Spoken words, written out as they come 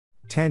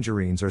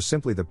Tangerines are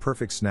simply the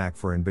perfect snack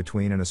for in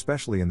between, and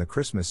especially in the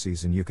Christmas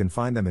season you can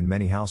find them in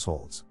many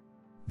households.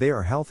 They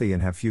are healthy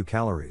and have few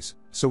calories,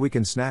 so we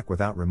can snack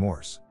without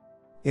remorse.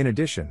 In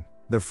addition,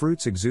 the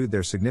fruits exude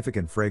their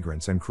significant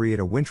fragrance and create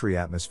a wintry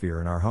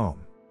atmosphere in our home.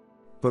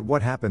 But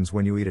what happens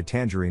when you eat a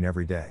tangerine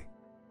every day?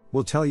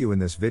 We'll tell you in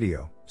this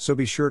video, so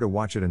be sure to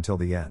watch it until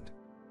the end.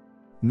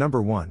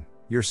 Number 1.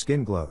 Your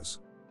skin glows.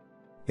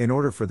 In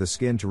order for the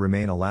skin to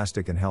remain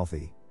elastic and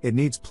healthy, it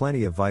needs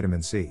plenty of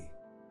vitamin C.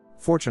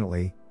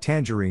 Fortunately,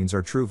 tangerines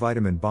are true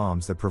vitamin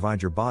bombs that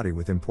provide your body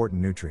with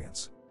important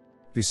nutrients.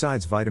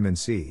 Besides vitamin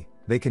C,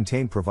 they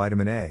contain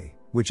provitamin A,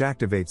 which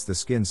activates the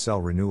skin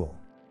cell renewal.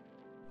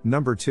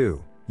 Number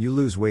 2. You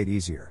lose weight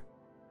easier.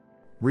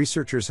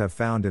 Researchers have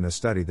found in a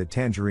study that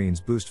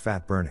tangerines boost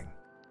fat burning.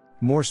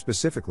 More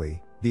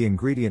specifically, the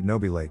ingredient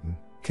nobulatin,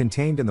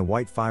 contained in the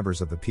white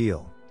fibers of the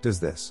peel, does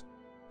this.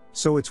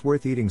 So it's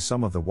worth eating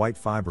some of the white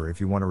fiber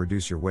if you want to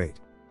reduce your weight.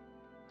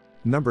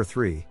 Number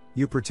 3.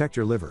 You protect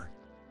your liver.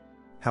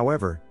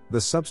 However,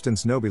 the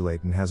substance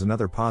nobulatin has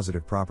another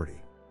positive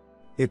property.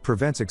 It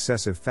prevents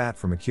excessive fat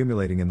from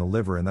accumulating in the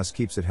liver and thus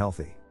keeps it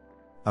healthy.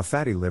 A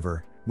fatty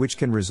liver, which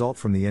can result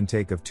from the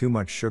intake of too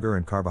much sugar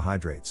and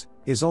carbohydrates,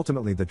 is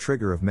ultimately the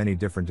trigger of many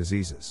different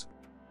diseases.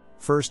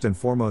 First and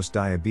foremost,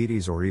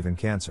 diabetes or even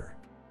cancer.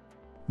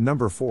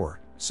 Number 4.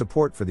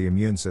 Support for the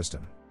immune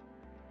system.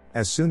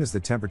 As soon as the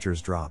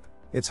temperatures drop,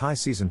 it's high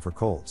season for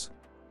colds.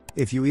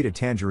 If you eat a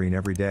tangerine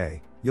every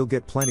day, you'll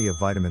get plenty of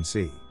vitamin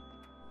C.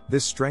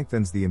 This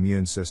strengthens the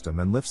immune system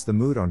and lifts the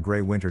mood on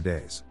gray winter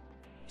days.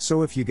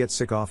 So if you get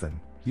sick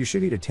often, you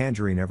should eat a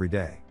tangerine every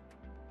day.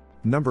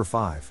 Number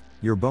 5.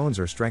 Your bones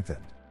are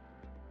strengthened.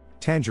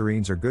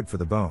 Tangerines are good for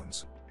the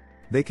bones.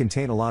 They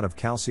contain a lot of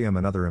calcium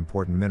and other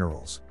important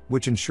minerals,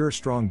 which ensure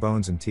strong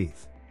bones and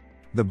teeth.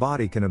 The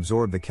body can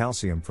absorb the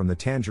calcium from the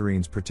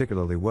tangerines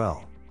particularly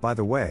well, by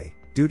the way,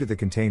 due to the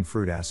contained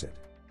fruit acid.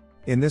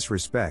 In this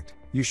respect,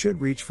 you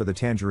should reach for the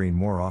tangerine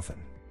more often.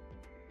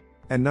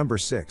 And number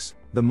 6,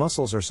 the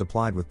muscles are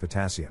supplied with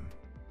potassium.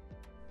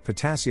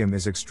 Potassium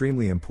is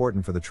extremely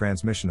important for the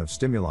transmission of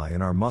stimuli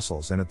in our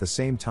muscles and at the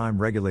same time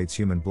regulates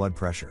human blood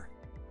pressure.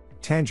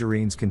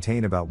 Tangerines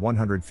contain about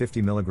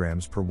 150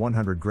 mg per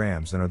 100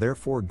 grams and are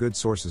therefore good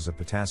sources of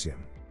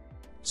potassium.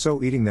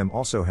 So eating them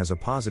also has a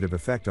positive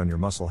effect on your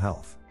muscle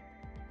health.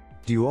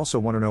 Do you also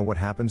want to know what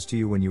happens to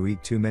you when you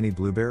eat too many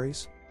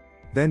blueberries?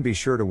 Then be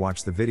sure to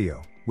watch the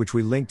video, which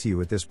we link to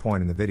you at this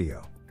point in the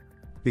video.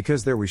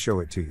 Because there we show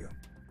it to you.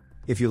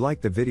 If you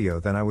liked the video,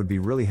 then I would be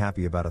really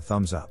happy about a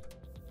thumbs up.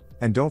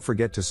 And don't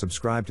forget to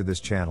subscribe to this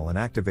channel and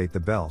activate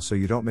the bell so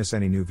you don't miss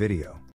any new video.